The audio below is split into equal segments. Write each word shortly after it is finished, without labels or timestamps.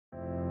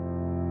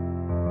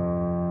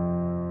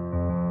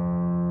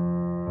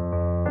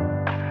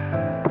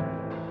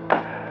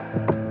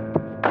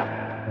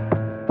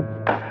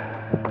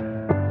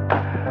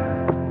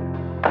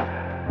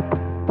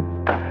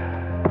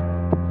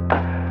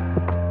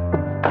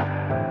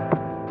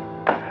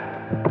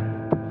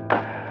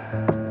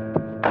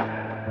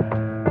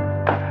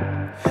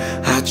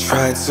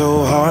tried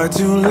so hard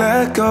to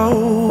let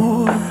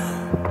go,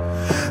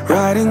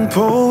 writing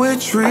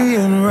poetry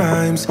and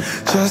rhymes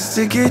just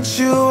to get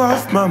you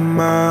off my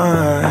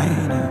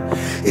mind.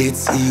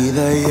 It's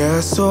either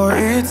yes or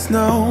it's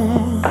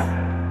no.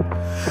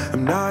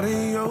 I'm not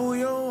a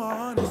yo-yo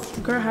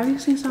honest. Girl, have you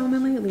seen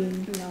Solomon lately?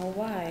 No,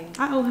 why?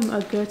 I owe him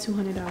a good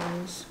 $200.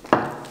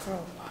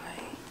 Girl, why?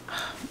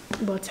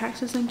 Well,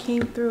 taxes done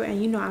came through,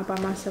 and you know I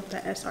bought myself the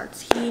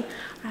SRT.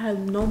 I have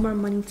no more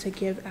money to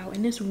give out,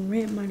 and it's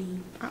rent money.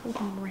 I owe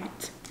him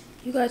rent.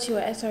 You got you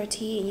a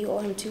SRT and you owe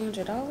him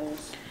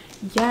 $200?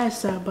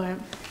 Yes, but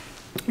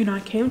you know I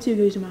came to you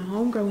because you're my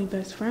homegirl, we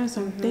best friends.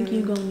 So I'm thinking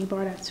you're gonna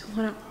borrow that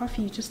 $200 off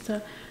you just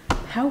to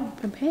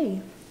help and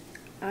pay.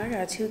 I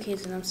got 2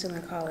 kids and I'm still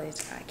in college.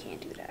 I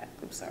can't do that.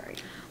 I'm sorry.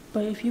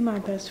 But if you're my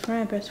best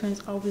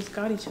friends always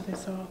got each other.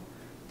 So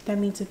that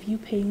means if you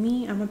pay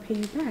me, I'm gonna pay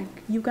you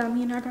back. You got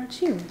me and I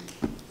got you.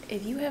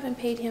 If you haven't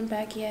paid him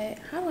back yet,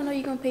 how do I know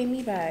you're gonna pay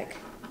me back?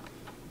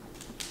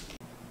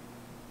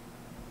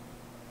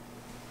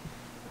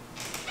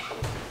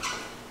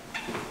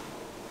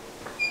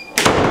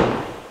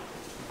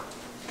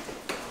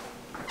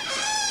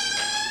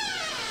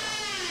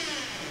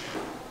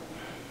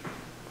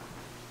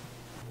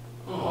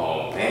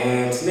 Oh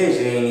man,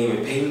 Tanisha ain't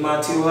even paid me my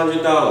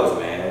 $200,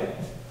 man.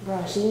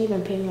 Bro, she didn't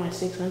even pay me my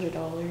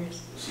 $600.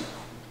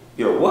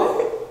 Yo,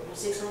 what? My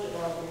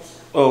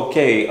 $600.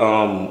 Okay,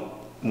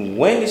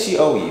 when did she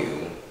owe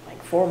you?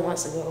 Like 4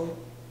 months ago.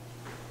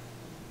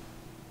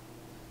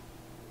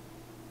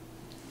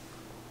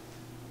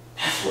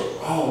 That's what's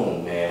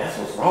wrong, man. That's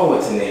what's wrong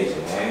with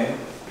Tanisha, man.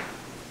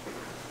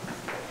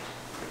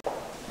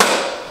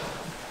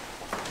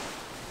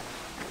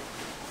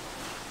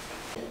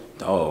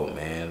 Oh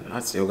man, I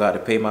still got to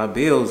pay my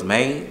bills,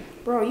 man.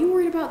 Bro, you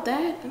worried about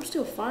that? I'm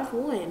still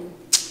 5'1".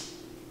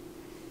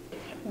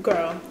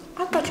 Girl,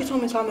 I thought you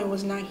told me Solomon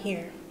was not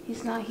here.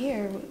 He's not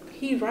here.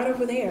 He's right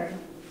over there.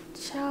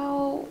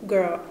 Ciao.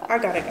 Girl, I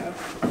gotta go.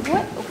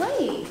 What?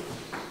 Wait.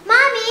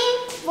 Mommy,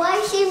 why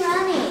is she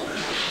running?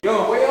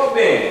 Yo, where y'all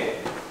been?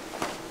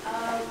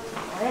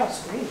 Why y'all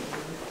screaming?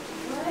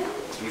 What?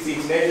 You see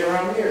Tanisha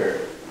around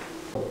here?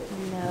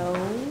 No.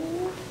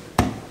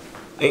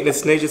 Ain't the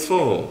Tanisha's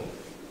phone?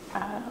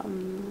 I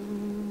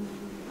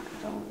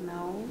don't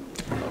know.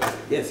 Oh,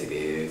 yes it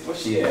is.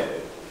 Where's she at?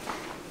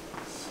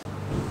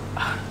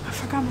 I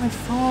forgot my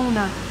phone.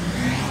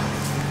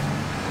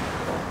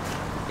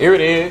 Here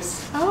it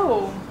is.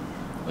 Oh.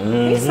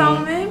 Hey,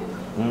 Solomon.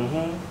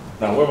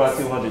 Now where my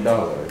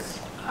 $200?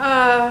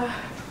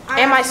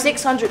 And my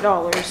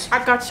 $600.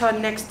 I got y'all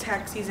next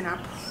tax season, I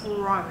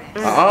promise.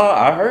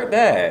 I heard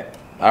that.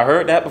 I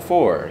heard that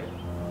before.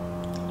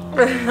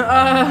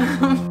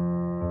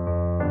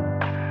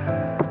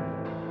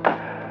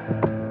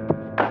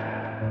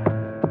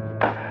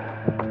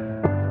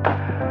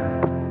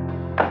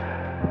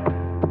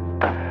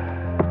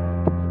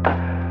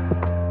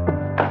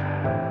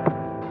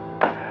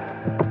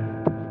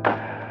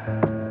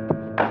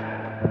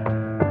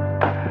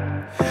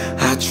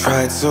 I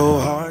tried so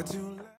hard to